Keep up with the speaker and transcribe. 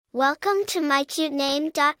Welcome to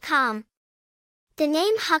mycutename.com. The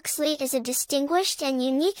name Huxley is a distinguished and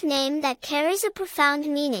unique name that carries a profound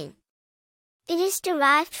meaning. It is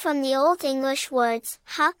derived from the Old English words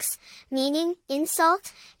hux, meaning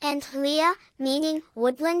insult, and lea, meaning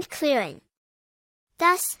woodland clearing.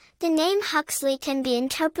 Thus, the name Huxley can be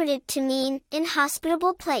interpreted to mean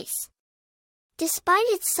inhospitable place. Despite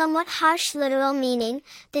its somewhat harsh literal meaning,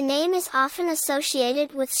 the name is often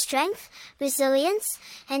associated with strength, resilience,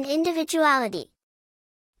 and individuality.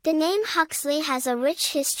 The name Huxley has a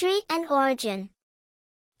rich history and origin.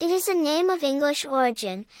 It is a name of English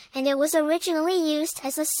origin, and it was originally used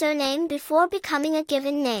as a surname before becoming a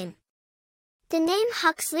given name. The name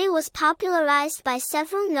Huxley was popularized by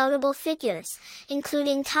several notable figures,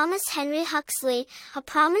 including Thomas Henry Huxley, a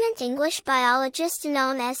prominent English biologist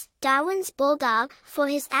known as Darwin's Bulldog for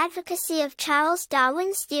his advocacy of Charles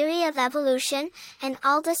Darwin's theory of evolution, and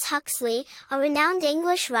Aldous Huxley, a renowned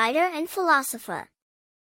English writer and philosopher.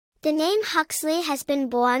 The name Huxley has been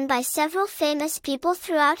borne by several famous people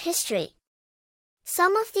throughout history.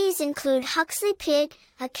 Some of these include Huxley Pig,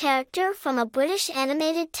 a character from a British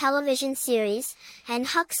animated television series, and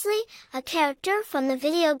Huxley, a character from the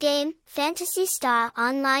video game Phantasy Star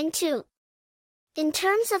Online 2. In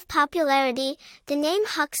terms of popularity, the name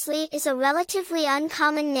Huxley is a relatively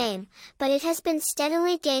uncommon name, but it has been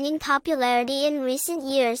steadily gaining popularity in recent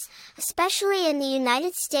years, especially in the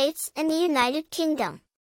United States and the United Kingdom.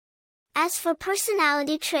 As for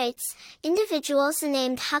personality traits, individuals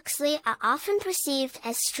named Huxley are often perceived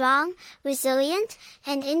as strong, resilient,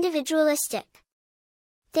 and individualistic.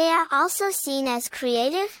 They are also seen as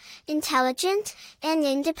creative, intelligent, and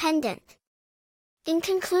independent. In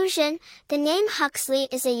conclusion, the name Huxley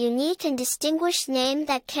is a unique and distinguished name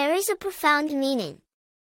that carries a profound meaning.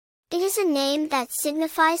 It is a name that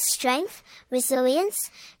signifies strength,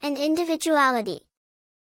 resilience, and individuality.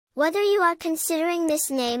 Whether you are considering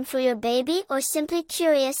this name for your baby or simply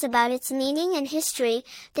curious about its meaning and history,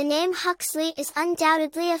 the name Huxley is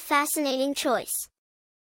undoubtedly a fascinating choice.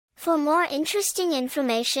 For more interesting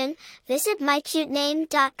information, visit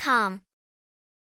mycutename.com.